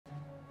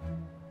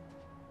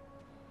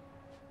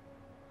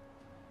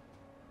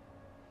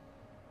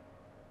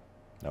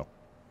No.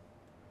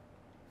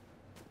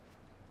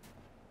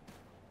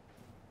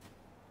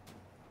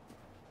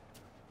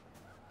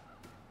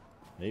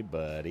 Hey,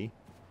 buddy.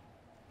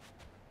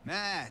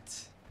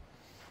 Matt!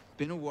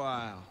 Been a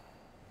while.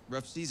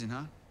 Rough season,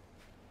 huh?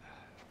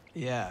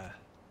 Yeah.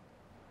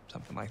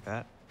 Something like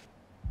that.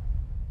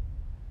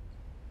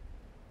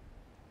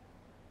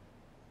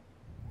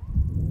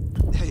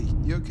 Hey,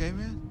 you okay,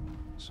 man?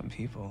 Some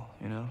people,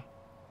 you know?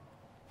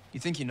 You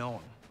think you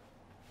know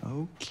them.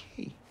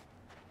 Okay.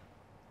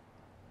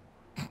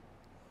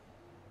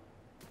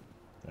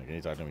 Can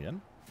you talk to him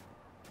again?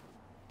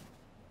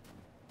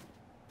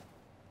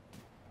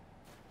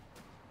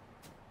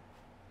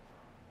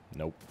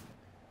 Nope.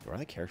 Why are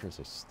the characters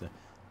so stiff?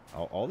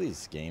 All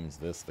these games,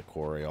 the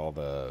Quarry, all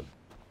the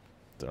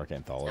Dark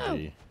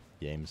Anthology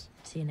games.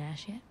 Seen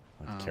Ash yet?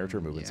 Like, character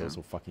movements yeah. are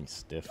so fucking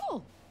stiff.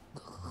 Oh.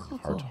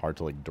 Hard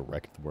to like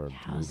direct where it's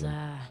How's moving.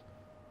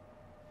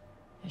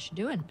 How's she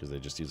doing? Because they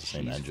just use the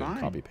same She's engine, fine.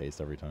 copy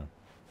paste every time.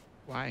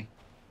 Why?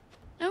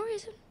 No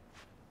reason.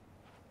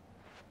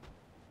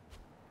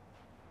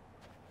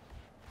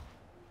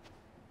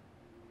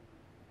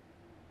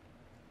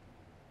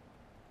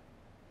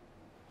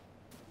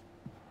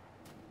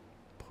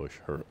 Push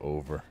her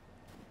over.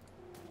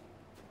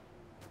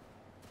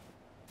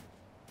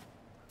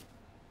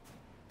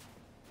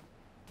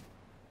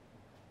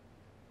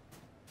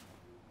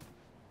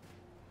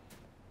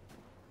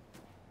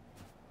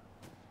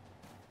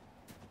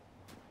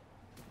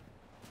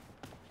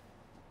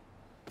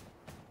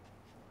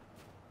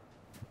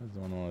 Why does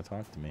no one want to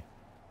talk to me?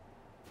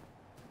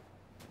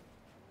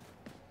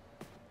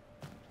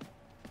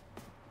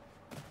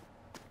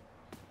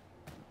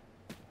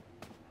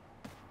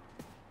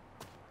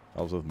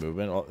 Helps with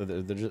movement.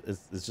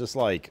 It's just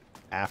like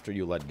after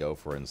you let go,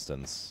 for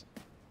instance,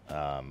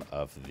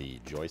 of the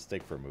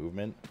joystick for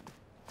movement,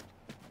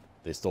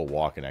 they still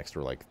walk an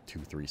extra like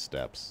 2-3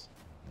 steps.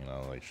 You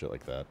know, like shit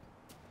like that.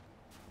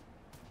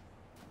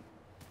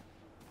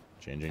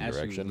 Changing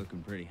Ashley direction. was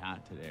looking pretty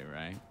hot today,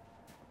 right?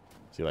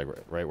 See, like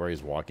right where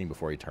he's walking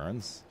before he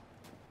turns.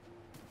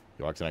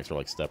 He walks an extra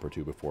like step or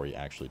 2 before he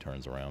actually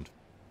turns around.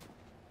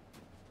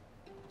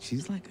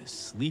 She's like a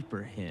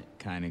sleeper hit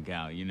kind of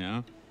gal, you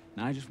know?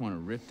 Now I just want to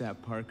rip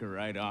that Parker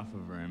right off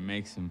of her and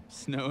make some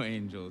snow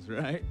angels,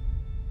 right?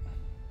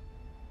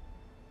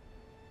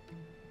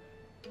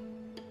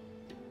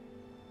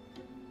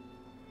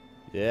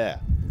 Yeah.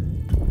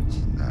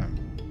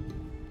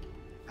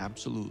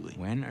 Absolutely.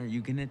 When are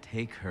you gonna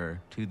take her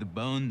to the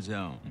bone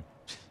zone?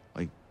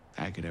 Like,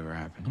 that could ever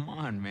happen. Come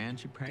on, man.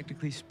 She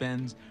practically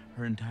spends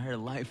her entire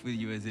life with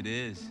you as it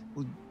is.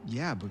 Well,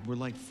 yeah, but we're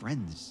like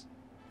friends.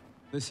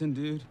 Listen,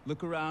 dude,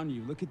 look around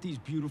you. Look at these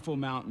beautiful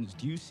mountains.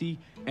 Do you see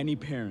any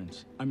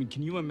parents? I mean,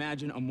 can you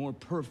imagine a more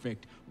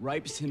perfect,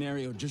 ripe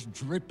scenario just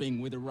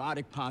dripping with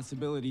erotic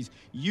possibilities?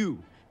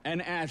 You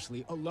and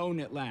Ashley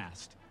alone at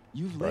last.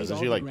 You've Bro, laid isn't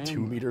all she the like groundwork.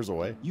 2 meters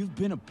away? You've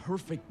been a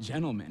perfect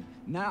gentleman.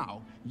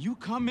 Now, you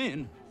come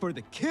in for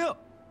the kill.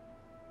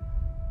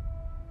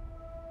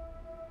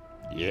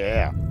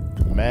 Yeah.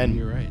 Men.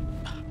 You're right.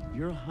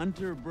 You're a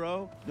hunter,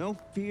 bro. No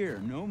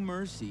fear, no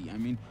mercy. I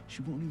mean,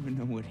 she won't even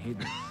know what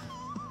hit her.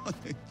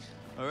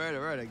 all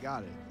right, I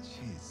got it.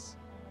 Jeez.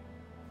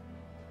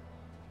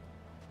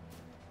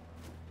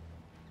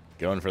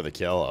 Going for the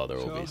kill. Oh, there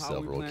will So, be how we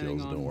several planning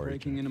kills. on Don't worry.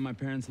 breaking into my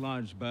parents'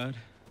 lodge, bud?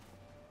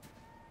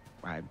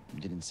 I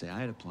didn't say I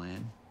had a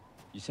plan.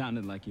 You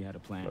sounded like you had a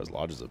plan. Those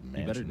lodges of You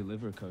better mansion.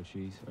 deliver,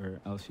 Cochise, or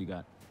else you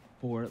got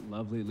 4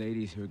 lovely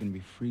ladies who are gonna be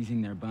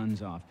freezing their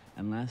buns off.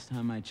 And last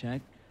time I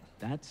checked,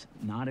 that's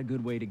not a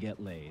good way to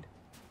get laid.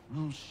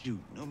 Oh, shoot.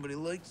 Nobody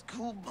likes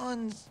cool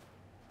buns.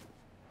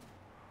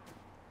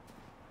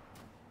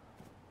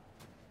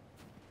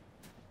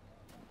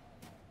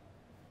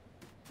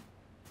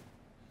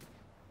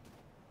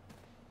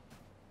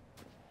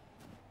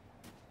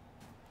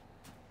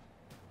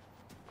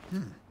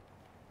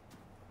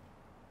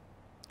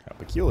 How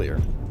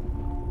peculiar.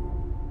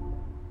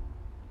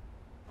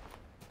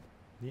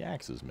 The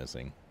axe is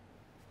missing.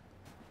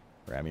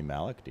 Rami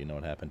Malek, do you know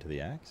what happened to the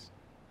axe?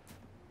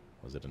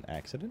 Was it an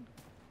accident?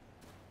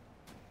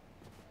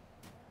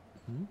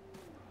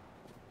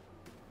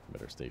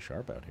 Better stay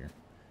sharp out here.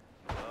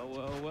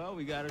 Well,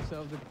 we got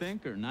ourselves a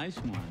thinker. Nice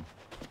one.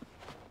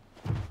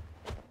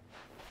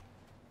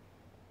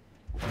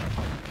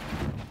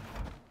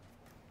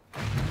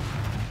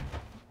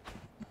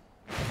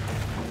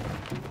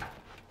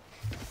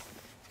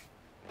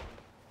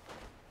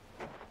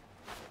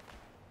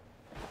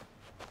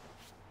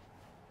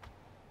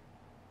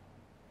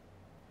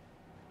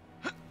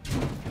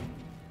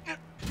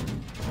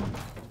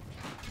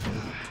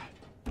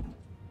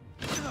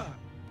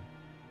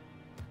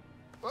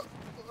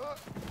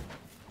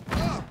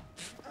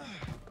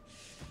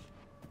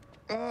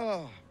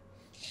 Oh,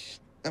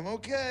 I'm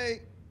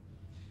okay.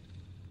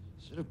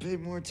 Should have paid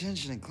more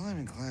attention in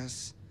climbing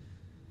class.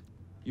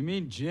 You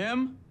mean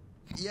Jim?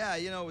 Yeah,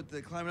 you know, with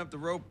the climbing up the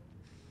rope.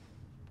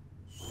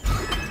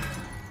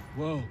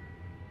 Whoa.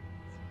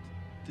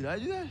 Did I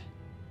do that?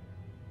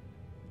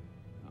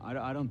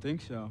 I don't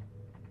think so.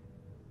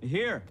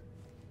 Here.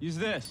 Use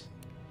this.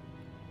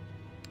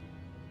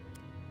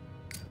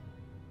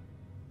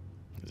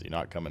 Is he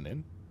not coming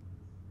in?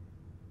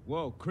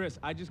 Whoa, Chris,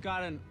 I just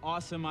got an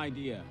awesome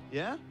idea.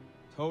 Yeah?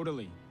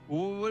 Totally.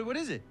 What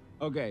is it?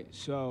 Okay,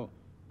 so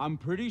I'm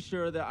pretty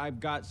sure that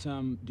I've got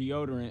some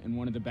deodorant in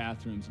one of the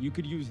bathrooms. You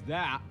could use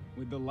that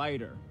with the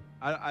lighter.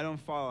 I don't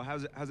follow.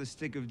 How's a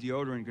stick of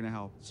deodorant gonna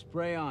help?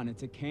 Spray on,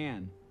 it's a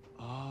can.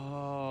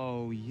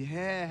 Oh,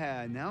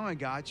 yeah. Now I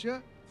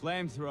gotcha.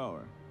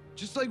 Flamethrower.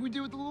 Just like we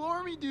did with the little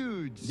army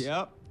dudes.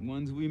 Yep,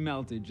 ones we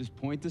melted. Just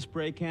point the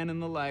spray can in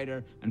the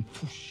lighter and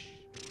whoosh.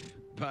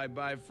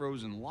 Bye-bye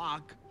frozen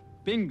lock.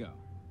 Bingo.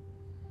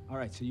 All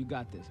right, so you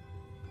got this.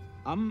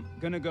 I'm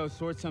gonna go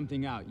sort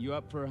something out. You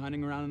up for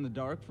hunting around in the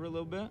dark for a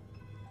little bit?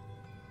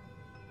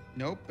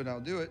 Nope, but I'll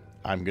do it.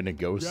 I'm gonna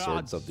go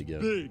sort something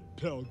out. Godspeed,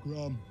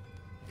 Pilgrim.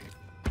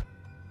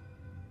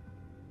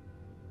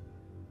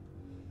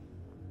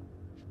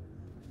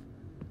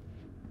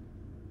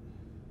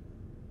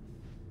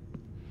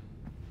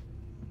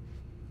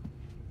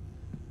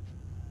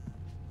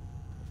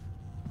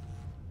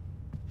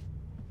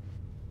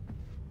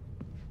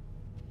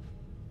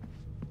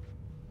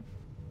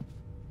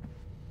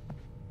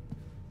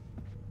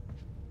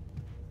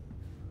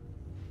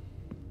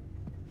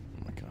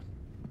 Oh my god.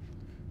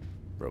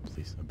 Bro,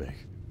 please, I beg.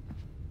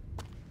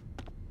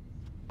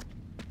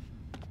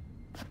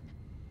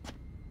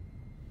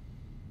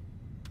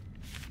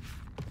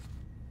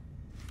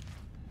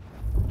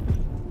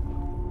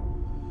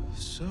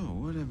 So,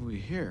 what have we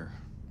here?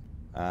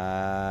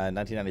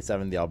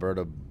 1997, the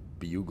Alberta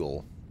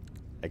Bugle.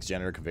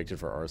 Ex-janitor convicted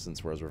for arson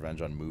swears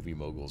revenge on movie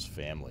mogul's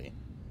family.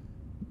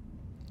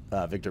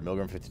 Victor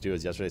Milgram, 52,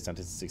 was yesterday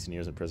sentenced to 16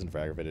 years in prison for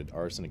aggravated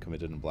arson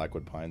committed in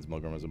Blackwood Pines.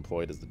 Milgram was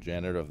employed as the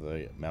janitor of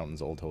the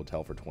Mountains Old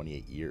Hotel for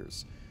 28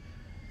 years.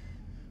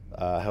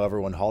 However,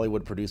 when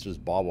Hollywood producers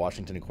Bob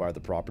Washington acquired the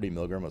property,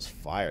 Milgram was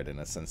fired. In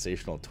a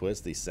sensational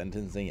twist, the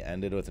sentencing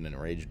ended with an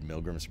enraged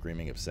Milgram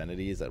screaming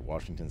obscenities at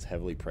Washington's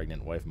heavily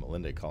pregnant wife,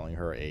 Melinda, calling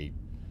her a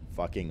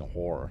fucking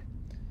whore.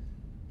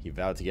 He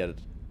vowed to get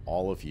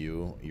all of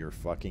you, your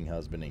fucking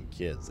husband and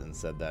kids, and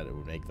said that it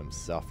would make them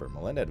suffer.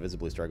 Melinda had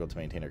visibly struggled to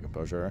maintain her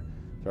composure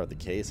throughout the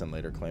case and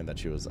later claimed that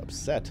she was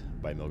upset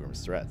by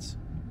Milgram's threats.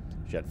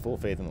 She had full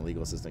faith in the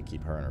legal system to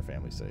keep her and her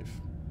family safe.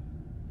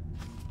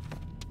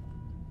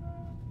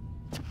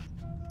 It's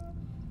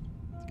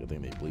a good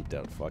thing they bleeped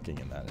out fucking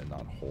in that and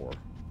not whore.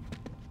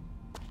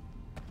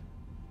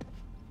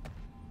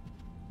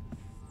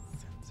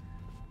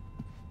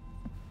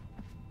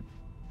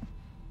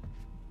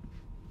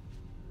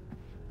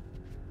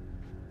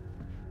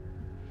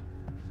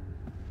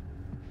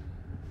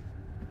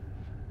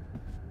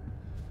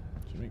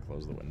 Should we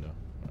close the window?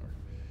 Whatever.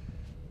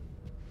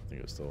 I think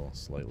it was still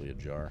slightly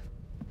ajar.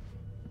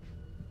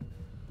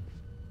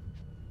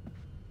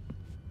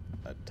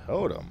 A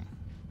totem.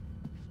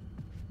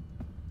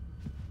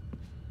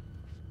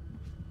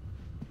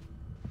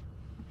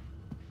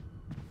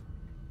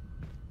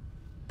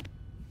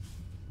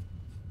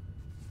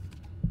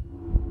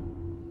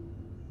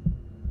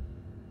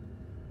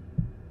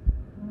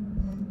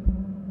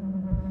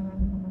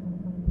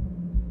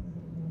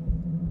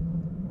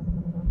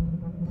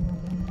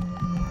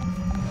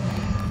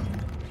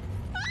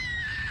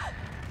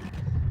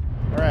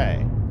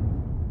 Hooray.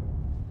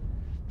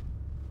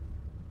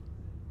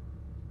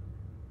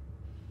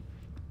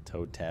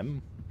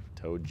 Totem?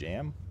 Toe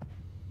jam?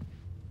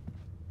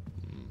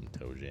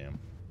 Toe jam.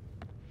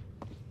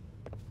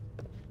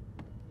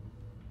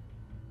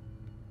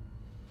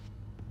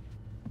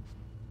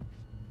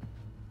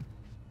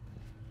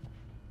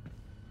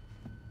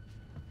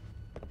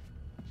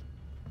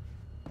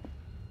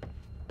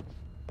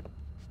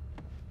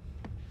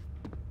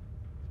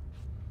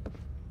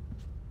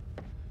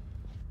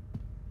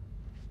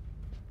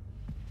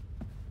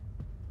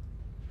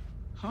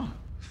 Huh.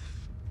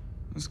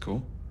 That's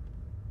cool.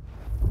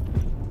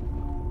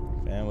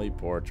 Family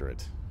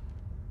portrait.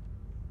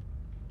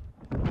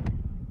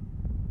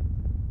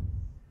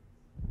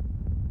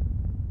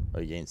 Oh,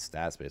 you gain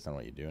stats based on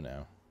what you do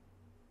now.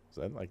 Is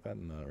that like that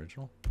in the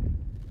original?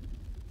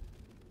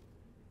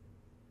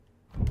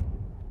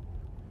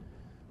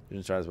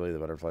 Students try to believe the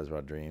butterflies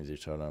about dreams.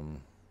 Each totem,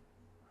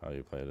 how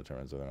you play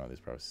determines whether or not these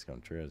prophecies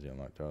come true. As you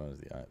unlock totems,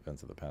 the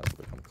events of the past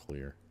will become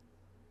clear.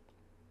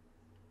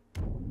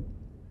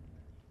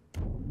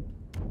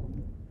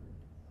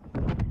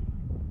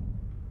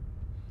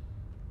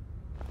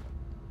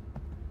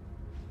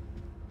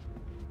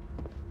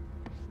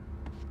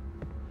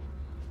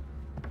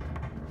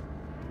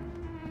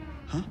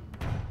 Huh?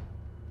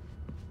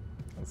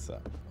 That's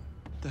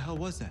The hell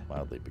was that?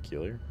 mildly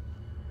peculiar.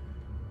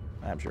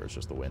 I'm sure it's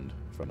just the wind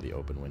from the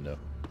open window.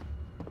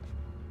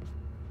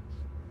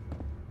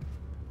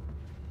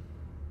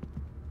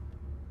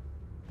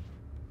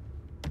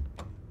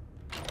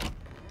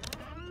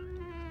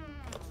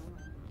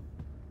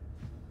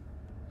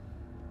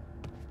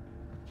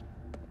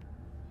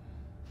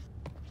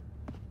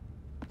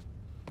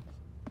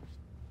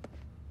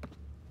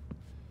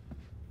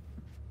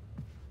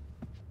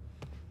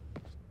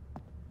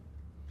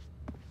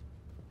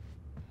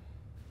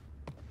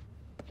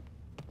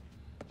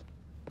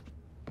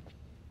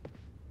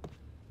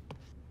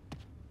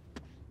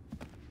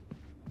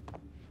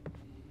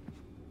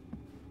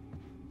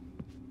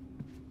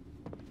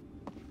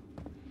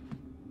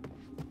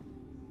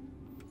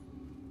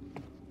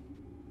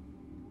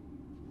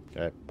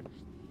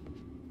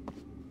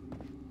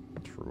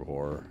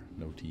 horror,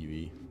 no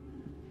TV.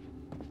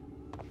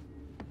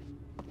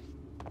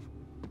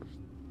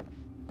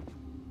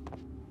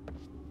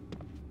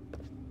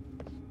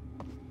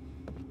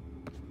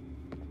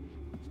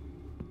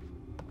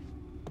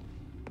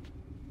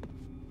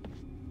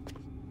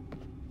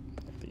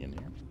 Nothing in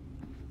here.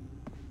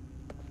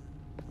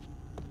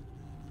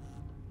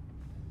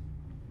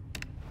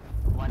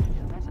 One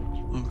new message.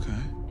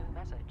 Okay. New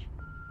message.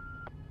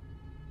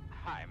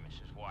 Hi,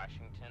 Mrs.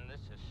 Washington.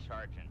 This is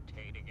Sergeant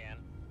Tate again.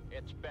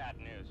 It's bad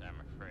news, I'm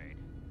afraid.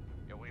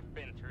 Yeah, we've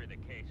been through the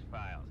case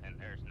files, and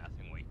there's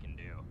nothing we can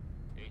do.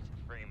 He's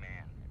a free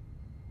man.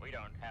 We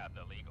don't have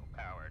the legal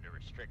power to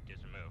restrict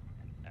his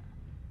movement.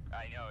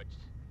 I know it's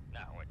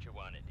not what you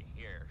wanted to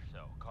hear,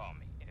 so call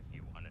me if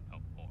you want to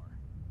know more.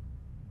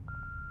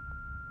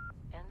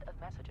 End of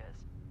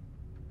messages.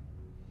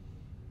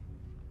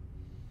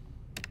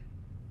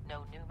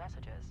 No new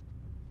messages.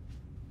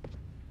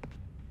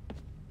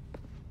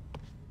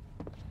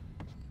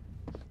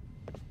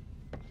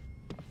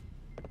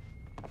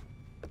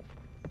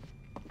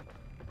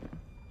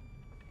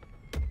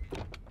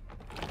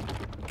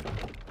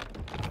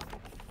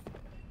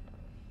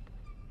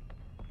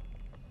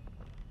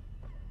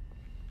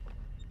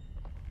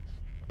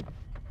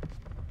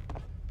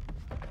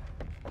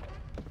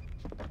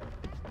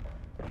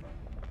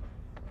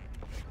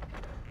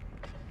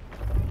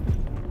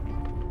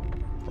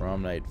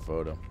 Prom night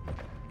photo.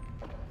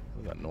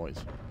 What's that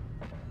noise?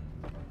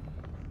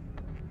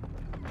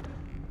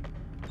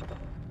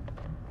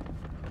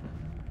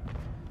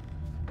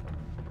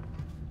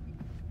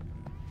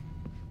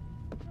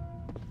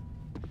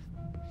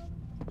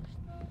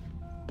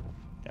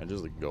 Can I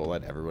just like, go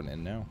let everyone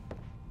in now?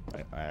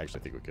 I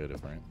actually think we could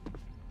if, right?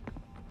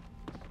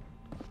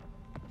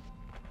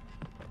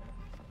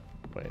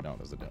 Wait, no,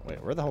 there's a...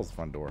 Wait, where the hell's the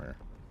front door here?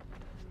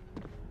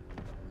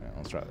 Yeah,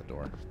 let's try the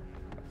door.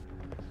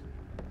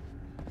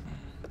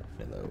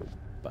 Hello,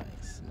 by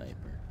sniper.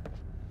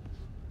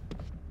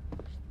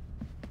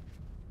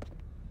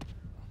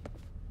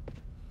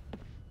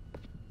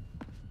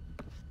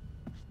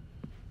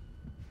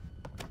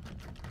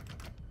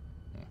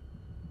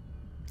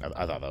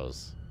 I thought that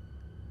was...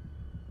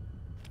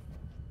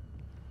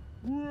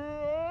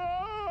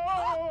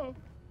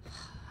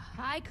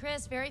 Hi,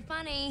 Chris. Very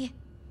funny.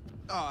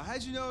 Oh,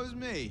 how'd you know it was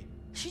me?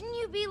 Shouldn't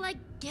you be, like,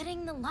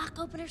 getting the lock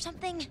open or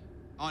something?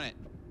 On it.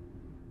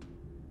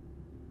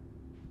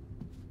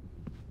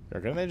 Or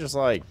couldn't they just,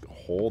 like,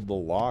 hold the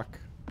lock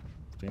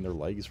between their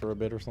legs for a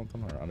bit or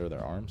something? Or under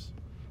their arms?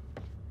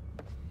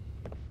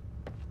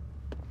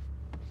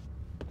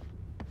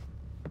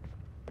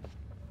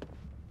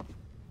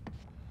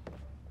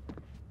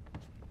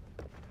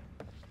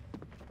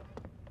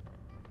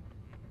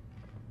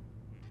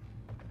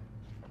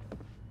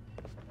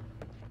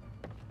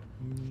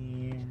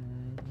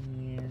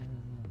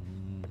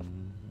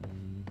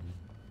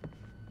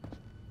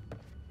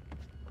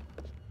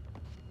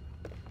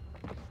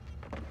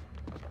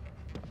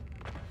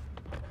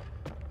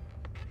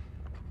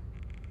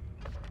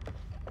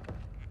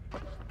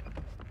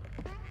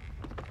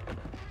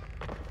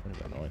 What is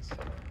that noise?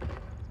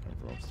 Coming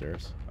from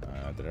upstairs.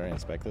 Did I already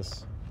inspect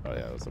this? Oh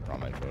yeah, that's the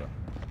prom night photo.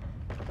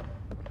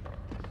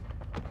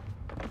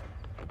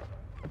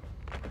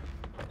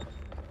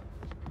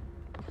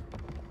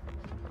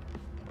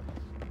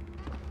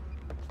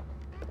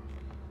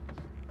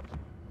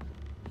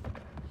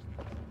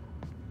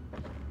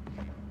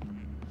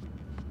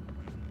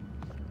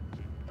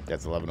 Yeah,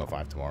 it's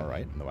 11:05 tomorrow,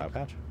 right? In the WoW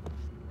patch?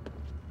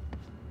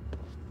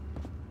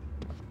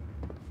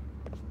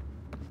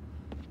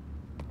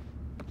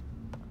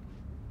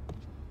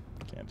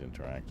 Can't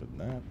interact with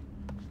that.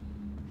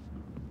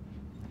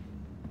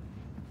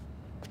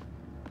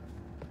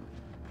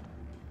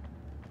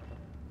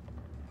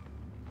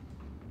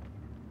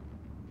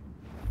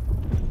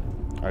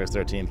 August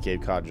 13th,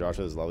 Cape Cod,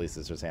 Joshua's lovely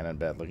sisters Hannah and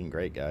Beth. Looking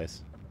great,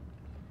 guys.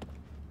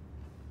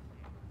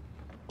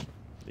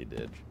 He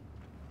did.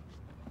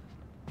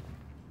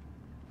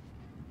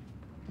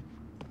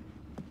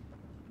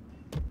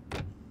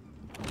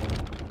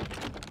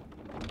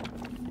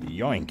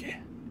 Yoink.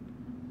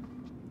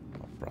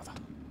 Oh, brother.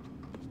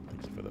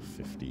 Thank you for the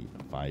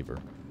 55er.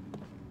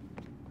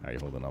 How are you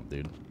holding up,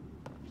 dude?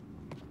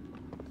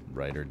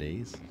 Brighter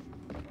days?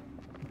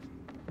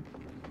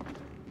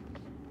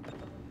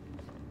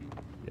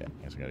 Yeah,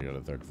 guess we gotta go to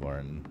the 3rd floor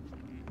and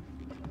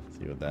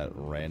see what that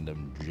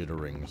random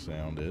jittering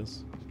sound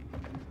is.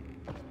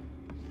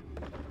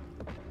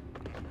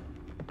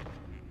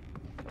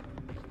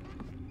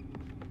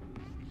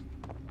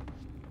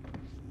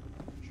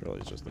 Surely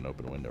it's just an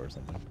open window or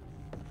something.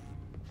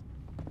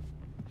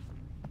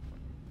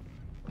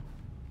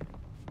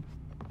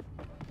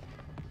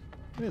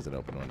 It is an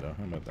open window.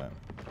 How about that?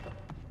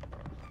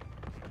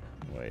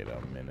 Wait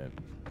a minute.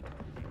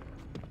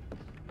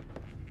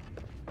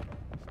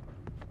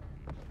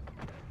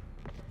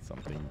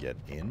 Something get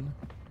in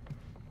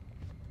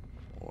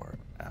or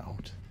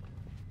out?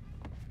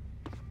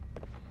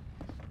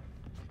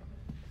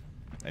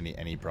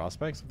 Any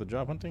prospects of the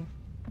job hunting?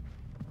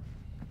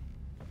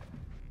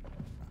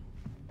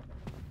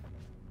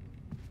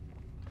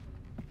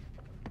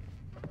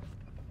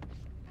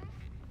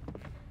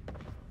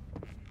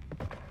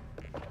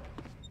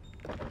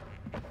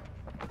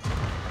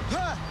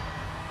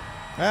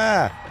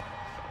 Ah!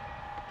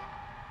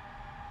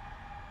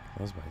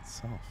 Closed by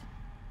itself.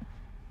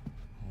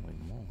 Holy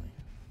moly.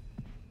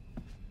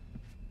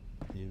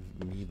 Give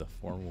me the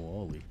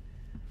formal Oli.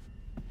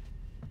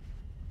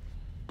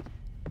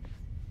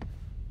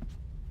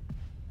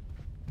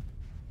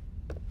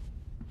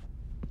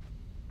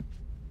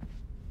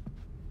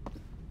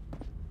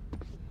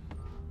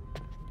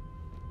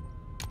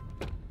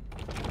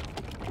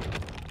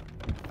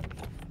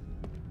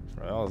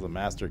 Well, the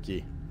master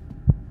key.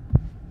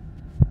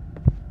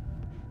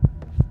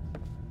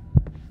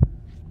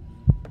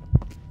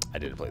 I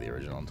did play the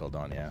original Until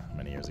Dawn, yeah,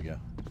 many years ago.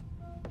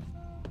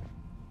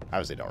 I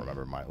obviously don't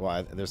remember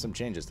there's some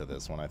changes to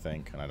this one, I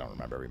think, and I don't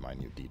remember every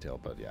minute detail,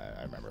 but yeah,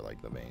 I remember like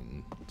the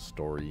main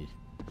story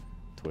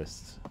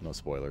twist. No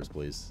spoilers,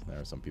 please. There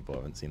are some people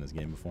who haven't seen this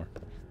game before.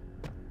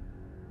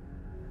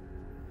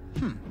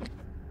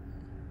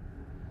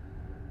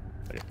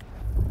 Okay.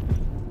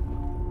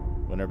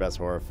 Winner Best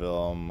Horror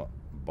Film,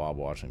 Bob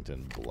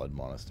Washington, Blood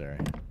Monastery.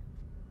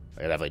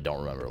 I definitely don't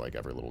remember like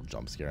every little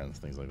jump scare and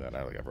things like that.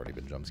 I've already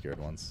been jump scared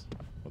once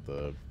with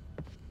the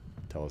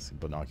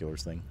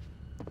binoculars thing.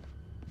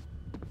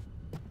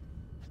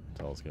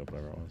 Telescope,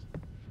 whatever it was.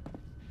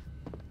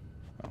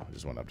 Oh, I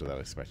just went up to that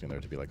expecting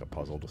there to be like a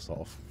puzzle to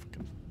solve.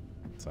 Fucking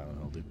Silent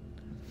Hill, dude.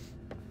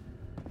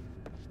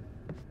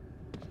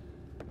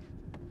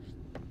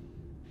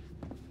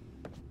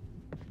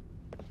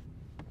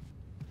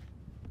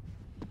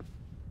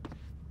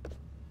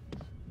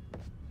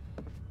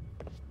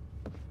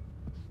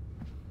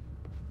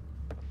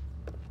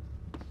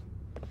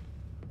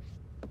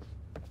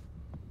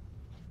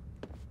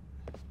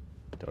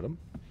 Totem?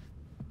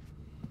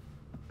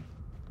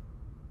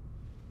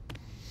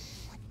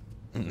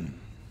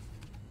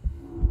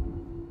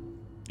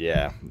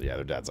 Yeah,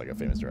 their dad's like a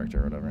famous director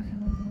or whatever.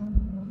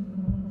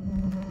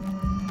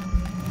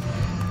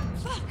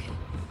 Fuck!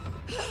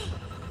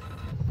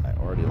 I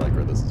already like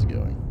where this is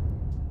going.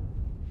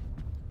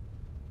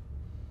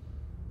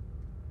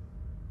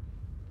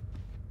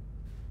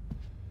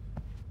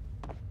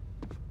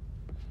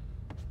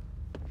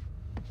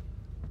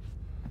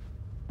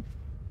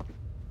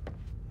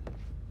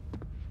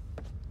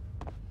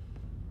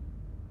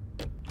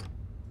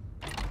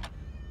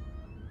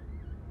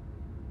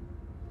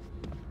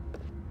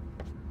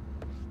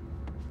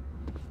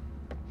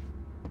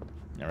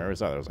 I remember I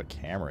saw there was a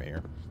camera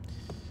here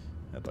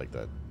at like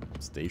that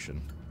station.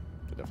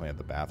 I definitely had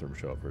the bathroom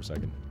show up for a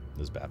second.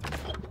 This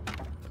bathroom.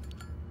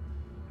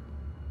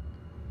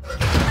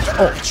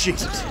 Oh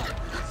Jesus!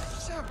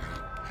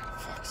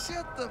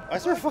 Shut the. Why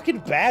is there a fucking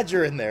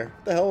badger in there?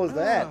 What the hell was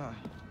that?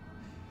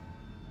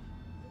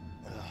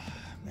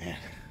 Man.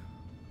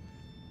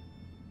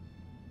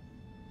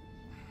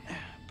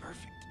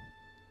 Perfect.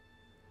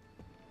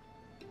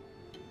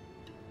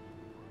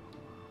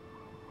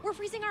 We're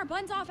freezing our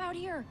buns off out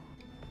here.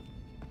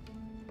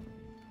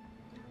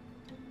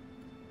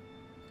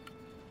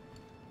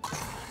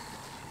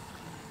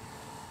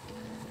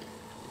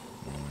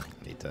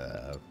 Need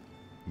to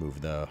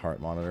move the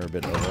heart monitor a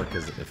bit over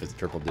because if it's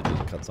triple digit,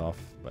 it cuts off.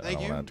 But I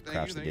don't want to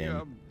crash the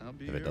game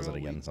if it does it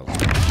again. So those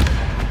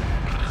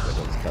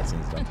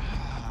cutscenes done.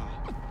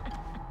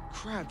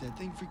 Crap, that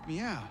thing freaked me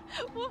out.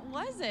 What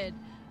was it?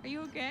 Are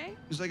you okay?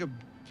 It was like a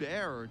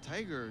bear or a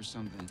tiger or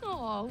something.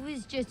 Oh, it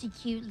was just a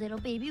cute little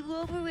baby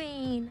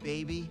Wolverine.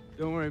 Baby.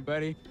 Don't worry,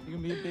 buddy. You're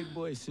gonna be a big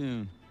boy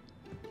soon.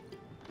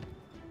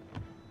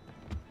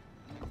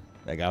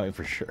 That got me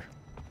for sure.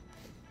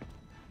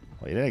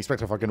 Well, you didn't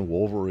expect a fucking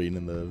Wolverine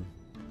in the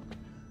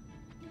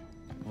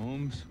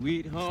Home,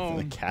 sweet home.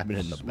 the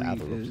cabinet in the Sweet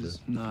bathroom. is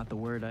not the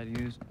word I'd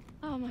use.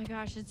 Oh my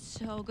gosh, it's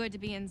so good to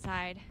be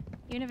inside.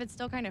 Even if it's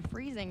still kind of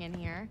freezing in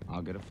here.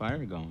 I'll get a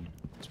fire going.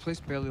 This place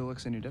barely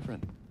looks any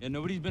different. Yeah,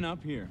 nobody's been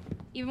up here.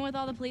 Even with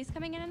all the police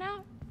coming in and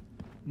out?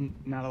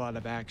 Not a lot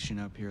of action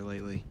up here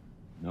lately.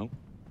 Nope.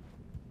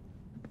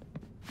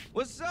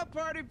 What's up,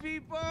 party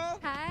people?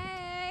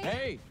 Hi.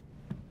 Hey!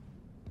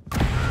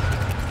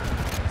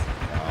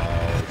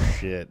 Oh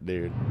shit,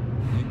 dude.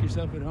 Make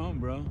yourself at home,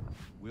 bro.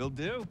 Will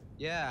do.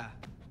 Yeah.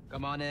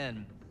 Come on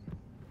in.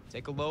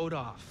 Take a load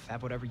off.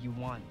 Have whatever you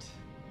want.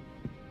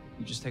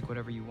 You just take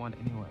whatever you want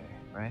anyway,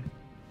 right?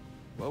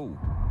 Whoa.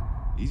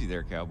 Easy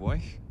there,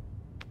 cowboy.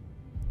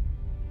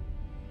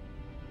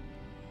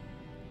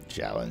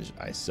 Challenge.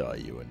 I saw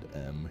you and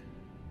M.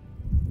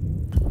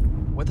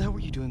 What the hell were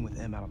you doing with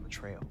M out on the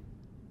trail?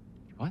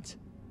 What?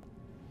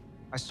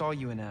 I saw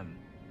you and M.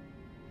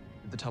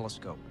 With the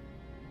telescope.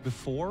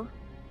 Before?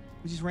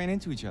 We just ran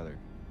into each other.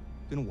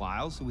 It's been a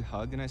while, so we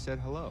hugged and I said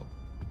hello.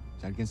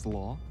 Is that against the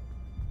law?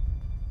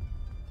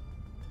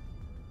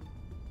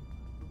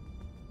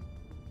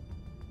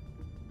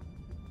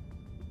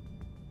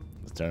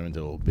 Let's turn him into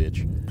a little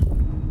bitch.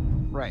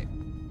 Right.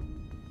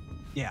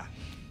 Yeah.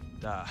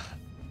 Duh.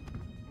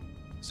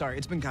 Sorry,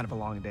 it's been kind of a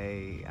long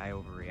day. I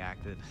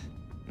overreacted.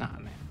 Nah,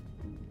 man.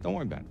 Don't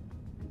worry about it.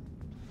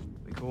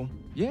 We cool?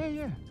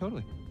 Yeah,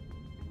 totally.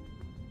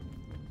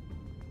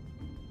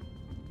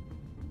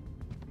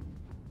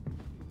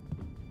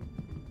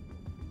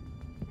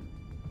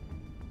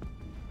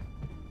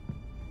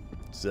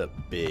 What's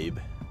up, babe?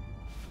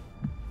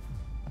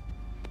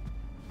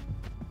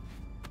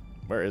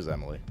 Where is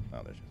Emily?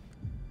 Oh, there she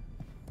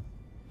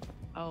is.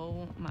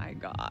 Oh my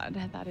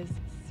god, that is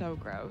so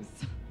gross.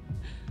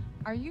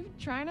 Are you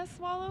trying to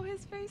swallow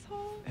his face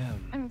whole?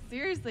 I mean,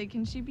 seriously,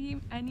 can she be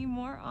any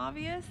more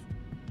obvious?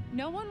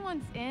 No one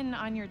wants in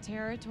on your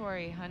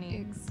territory,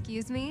 honey.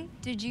 Excuse me?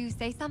 Did you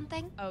say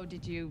something? Oh,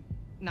 did you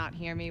not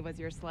hear me? Was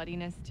your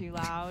sluttiness too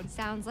loud?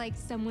 Sounds like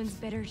someone's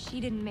bitter she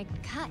didn't make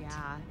the cut.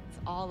 Yeah, it's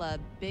all a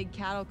big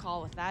cattle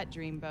call with that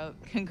dreamboat.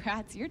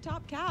 Congrats, you're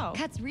top cow.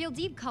 Cuts real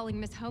deep calling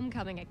Miss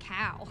Homecoming a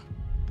cow.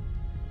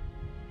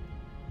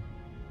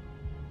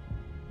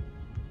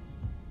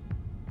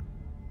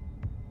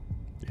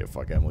 Yeah,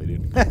 fuck Emily,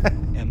 dude.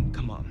 Em,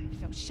 come on.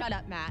 No, shut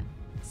up, Matt.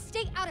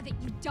 Stay out of it,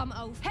 you dumb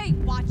oaf. Hey,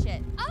 watch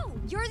it. Oh,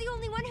 you're the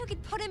only one who can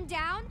put him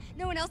down?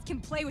 No one else can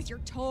play with your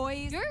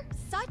toys? You're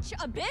such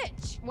a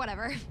bitch.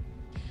 Whatever.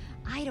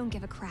 I don't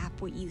give a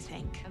crap what you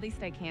think. At least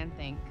I can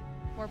think.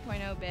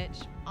 4.0,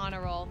 bitch. On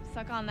a roll.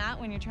 Suck on that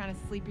when you're trying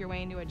to sleep your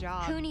way into a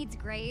job. Who needs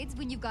grades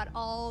when you've got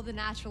all the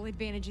natural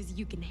advantages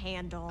you can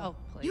handle? Oh,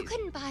 please. You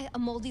couldn't buy a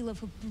moldy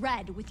loaf of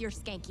bread with your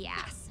skanky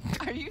ass.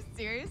 Are you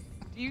serious?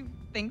 Do you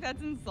think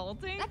that's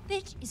insulting? That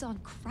bitch is on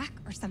crack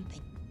or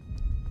something.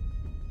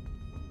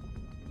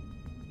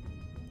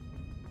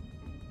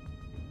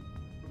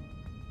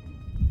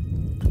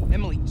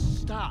 Emily,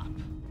 stop.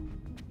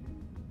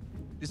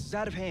 This is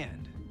out of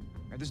hand.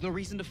 There's no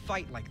reason to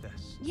fight like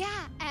this.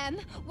 Yeah, Em.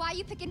 Why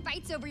you picking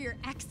fights over your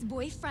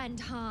ex-boyfriend,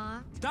 huh?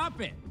 Stop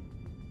it!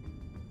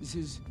 This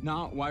is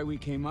not why we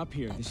came up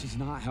here. This is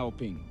not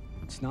helping.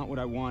 It's not what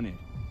I wanted.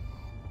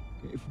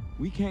 If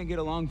we can't get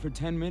along for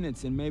 10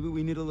 minutes, then maybe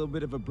we need a little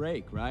bit of a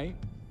break, right?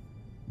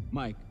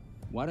 Mike,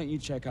 why don't you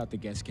check out the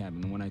guest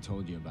cabin, the one I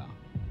told you about?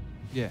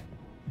 Yeah,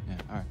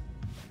 all right.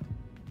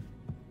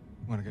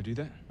 Wanna go do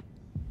that?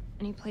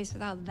 Any place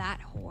without that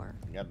whore.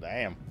 God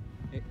damn.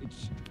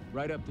 It's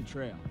right up the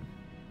trail.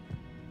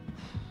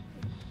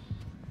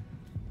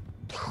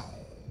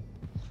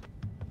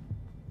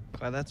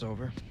 Glad that's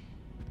over.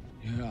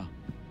 Yeah.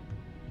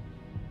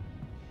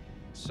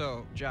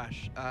 So,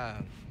 Josh,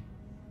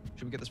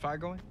 should we get this fire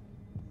going?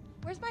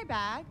 Where's my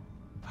bag?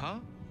 Huh?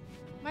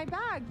 My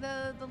bag,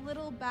 the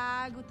little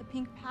bag with the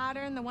pink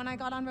pattern, the one I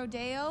got on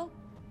Rodeo.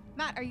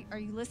 Matt, are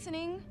you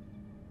listening?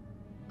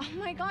 Oh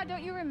my god,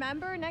 don't you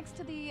remember next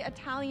to the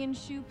Italian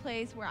shoe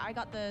place where I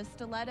got the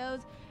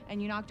stilettos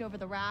and you knocked over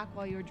the rack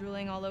while you were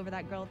drooling all over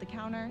that girl at the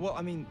counter? Well,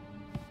 I mean,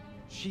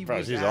 she Bro,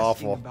 was she's asking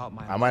awful. about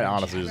my I might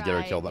lunch. honestly just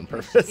get her killed on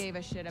because purpose. She gave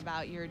a shit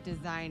about your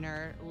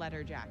designer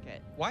leather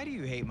jacket. Why do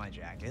you hate my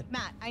jacket?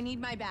 Matt, I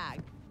need my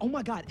bag. Oh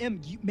my god,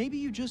 Em, maybe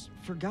you just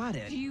forgot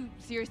it. Do you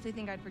seriously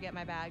think I'd forget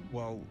my bag?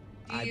 Well,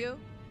 Do you?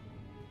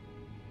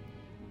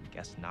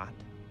 Guess not.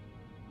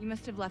 You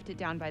must have left it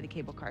down by the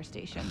cable car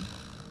station.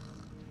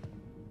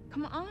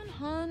 Come on,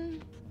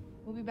 hun.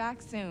 We'll be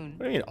back soon.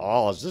 What do you mean,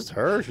 all? It's just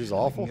her. She's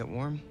awful. Get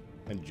warm.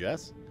 And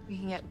Jess? We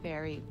can get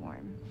very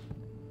warm.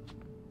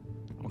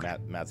 Okay.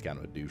 Matt's kind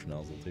of a douche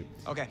nozzle, too.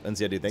 Okay. And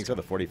see, dude, thanks for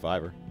the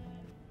 45er.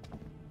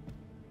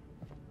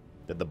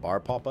 Did the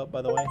bar pop up,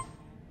 by the way?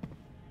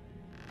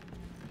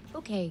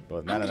 Okay.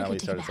 Both I'm Matt and gonna go Ellie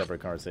take a started bath.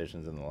 separate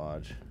conversations in the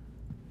lodge.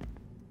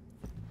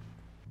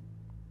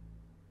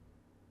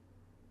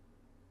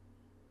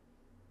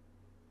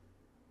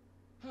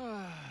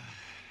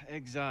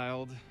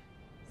 Exiled.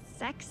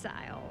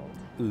 Sexiled.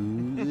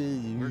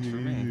 Works for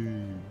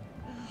me.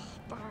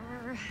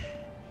 Bar.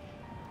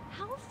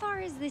 How far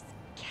is this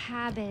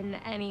cabin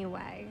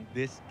anyway?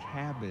 This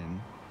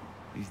cabin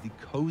is the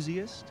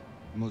coziest,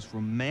 most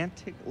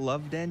romantic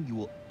love den you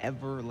will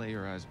ever lay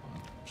your eyes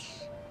upon.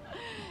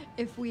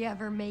 If we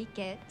ever make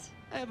it.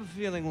 I have a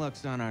feeling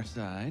luck's on our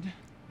side.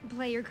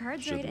 Play your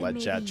cards Should right and let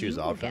maybe chat choose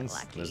you will get options?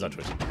 lucky. There's no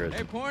choice in yours.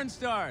 Hey, porn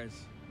stars!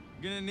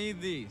 Gonna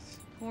need these.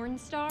 Porn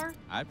star?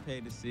 I'd pay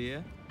to see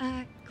you.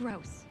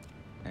 Gross.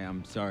 Hey,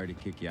 I'm sorry to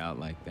kick you out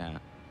like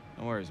that.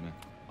 No worries, man.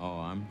 Oh,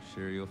 I'm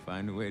sure you'll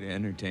find a way to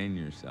entertain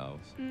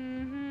yourselves.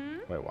 Mm-hmm.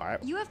 Wait, why?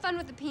 You have fun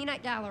with the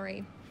peanut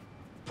gallery.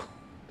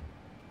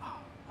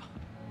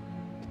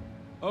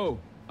 Oh,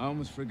 I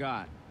almost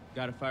forgot.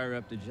 Gotta fire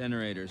up the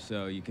generator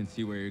so you can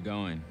see where you're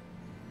going.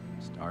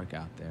 It's dark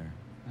out there.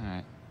 All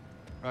right.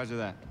 Roger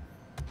that.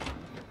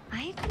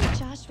 I think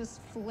Josh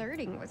was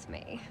flirting with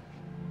me.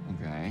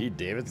 Okay. Pete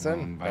Davidson?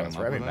 invite Oh, him it's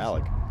up Rami with us?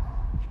 Malek.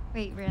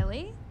 Wait,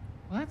 really?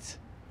 What?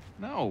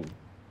 No.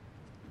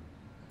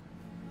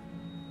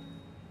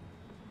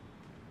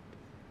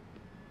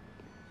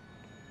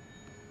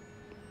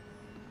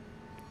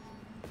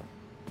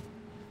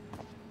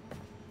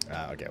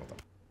 Okay, hold on.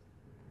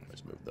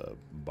 Let's move the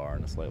bar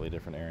in a slightly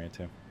different area,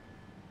 too.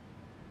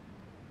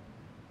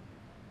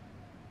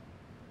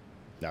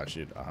 No,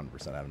 she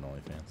 100% have an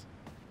OnlyFans.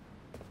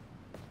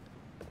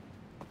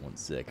 One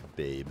sec,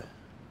 babe.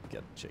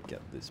 Gotta check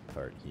out this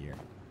part here.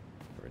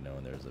 For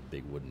knowing there's a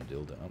big wooden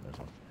dildo. Oh, there's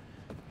one.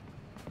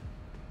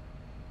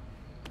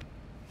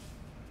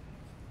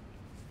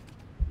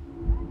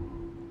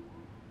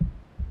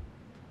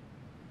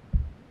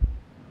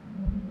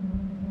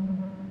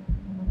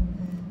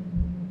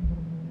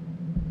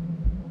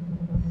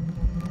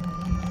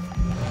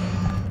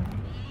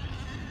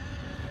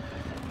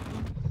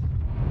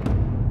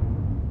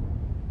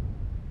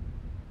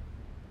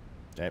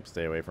 Okay,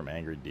 stay away from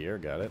angry deer.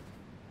 Got it.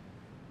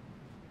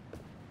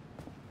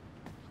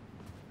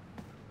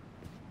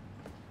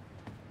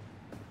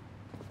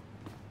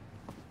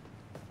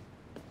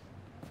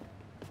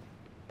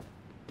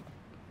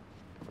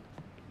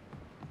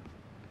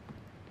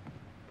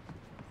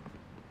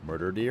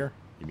 Murder deer?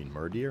 You mean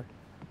murdeer?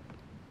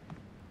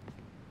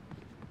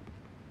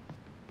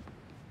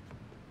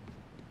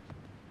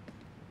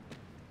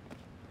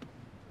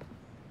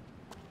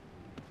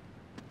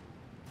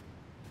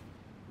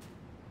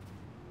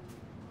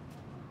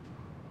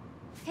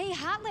 Hey,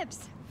 Hot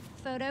Lips.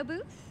 Photo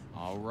booth?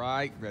 All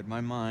right, read my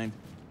mind.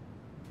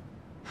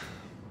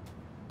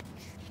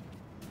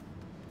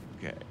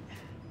 Okay.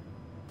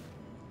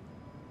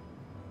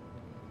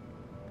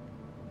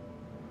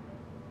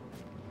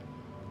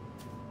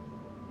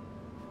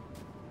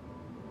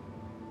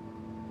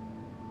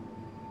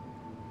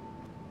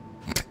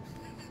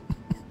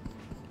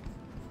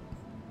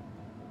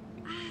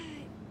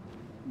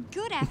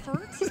 Good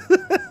effort.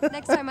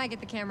 Next time I get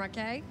the camera,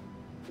 okay?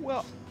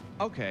 Well,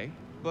 okay,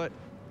 but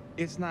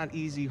it's not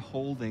easy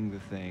holding the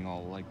thing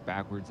all like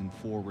backwards and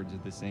forwards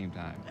at the same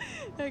time.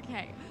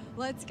 Okay,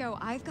 let's go.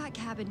 I've got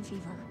cabin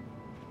fever.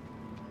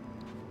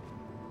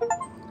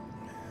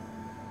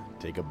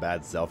 Take a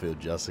bad selfie with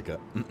Jessica.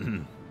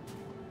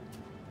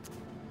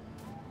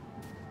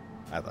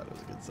 I thought it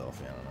was a good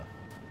selfie. I don't know.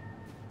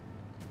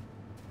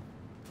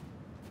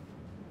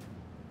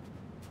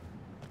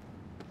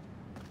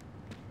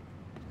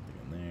 Nothing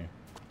in there.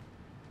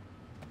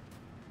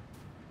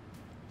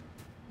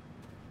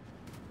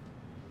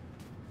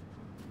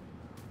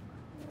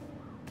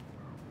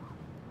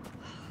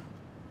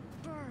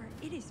 Brr,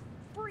 it is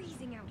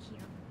freezing out here.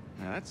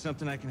 Now that's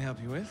something I can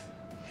help you with.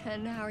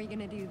 And how are you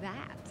gonna do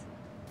that?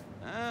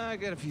 I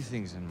got a few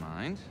things in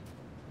mind.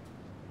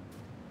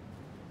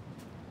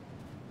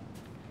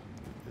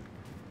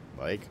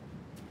 Like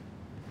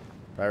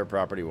private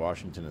property,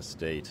 Washington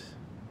Estate.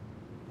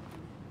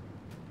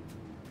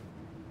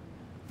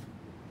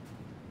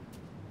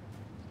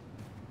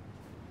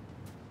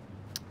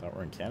 Thought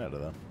we're in Canada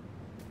though.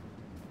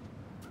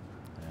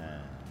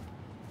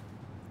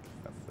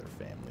 That's their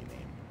family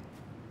name.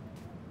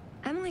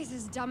 Emily's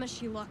as dumb as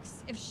she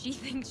looks if she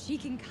thinks she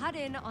can cut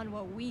in on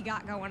what we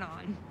got going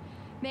on.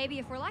 Maybe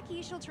if we're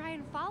lucky, she'll try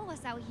and follow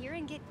us out here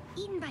and get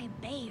eaten by a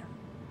bear.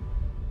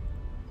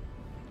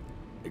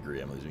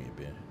 Agree, Emily's being a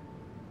bit.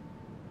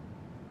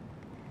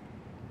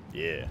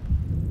 Yeah.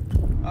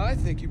 I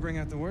think you bring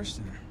out the worst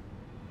in her.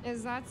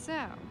 Is that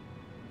so?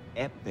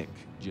 Epic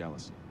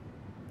jealousy.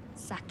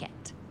 Suck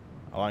it.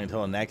 How long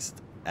until the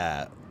next,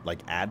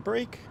 like, ad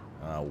break?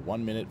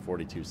 1 minute,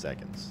 42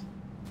 seconds.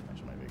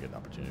 Actually, might be a good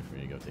opportunity for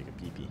me to go take a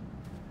pee-pee.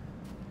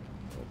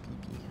 Little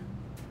pee-pee.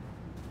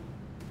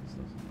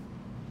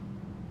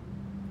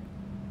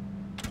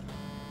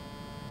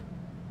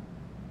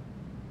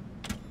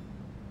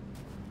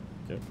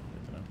 Good.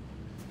 Good to know.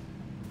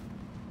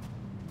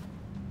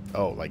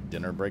 Oh, like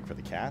dinner break for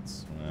the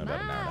cats? About an hour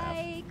and a half.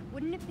 Mike,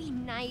 wouldn't it be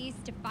nice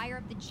to fire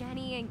up the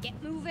Jenny and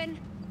get moving?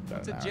 About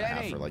What's an a hour and half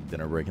Jenny? for like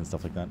dinner break and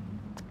stuff like that.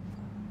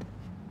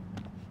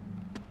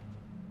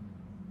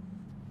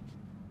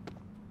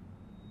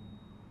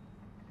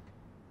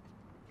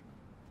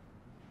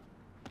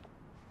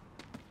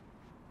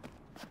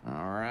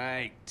 All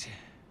right.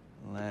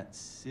 Let's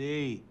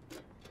see.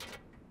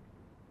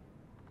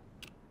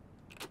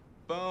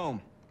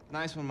 Boom.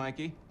 Nice one,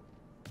 Mikey.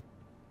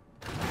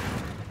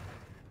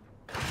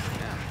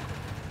 Yeah.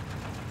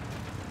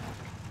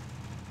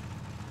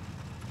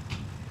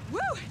 Woo!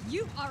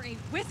 You are a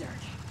wizard!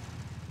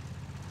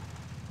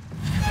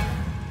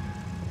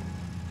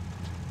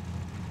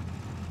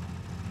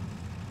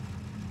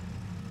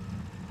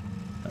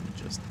 I'm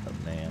just a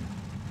man.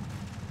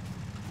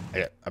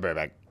 Okay, I'll be right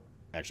back.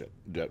 Actually,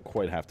 I don't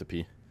quite have to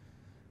pee.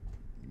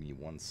 Give me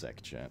 1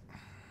 sec, chat.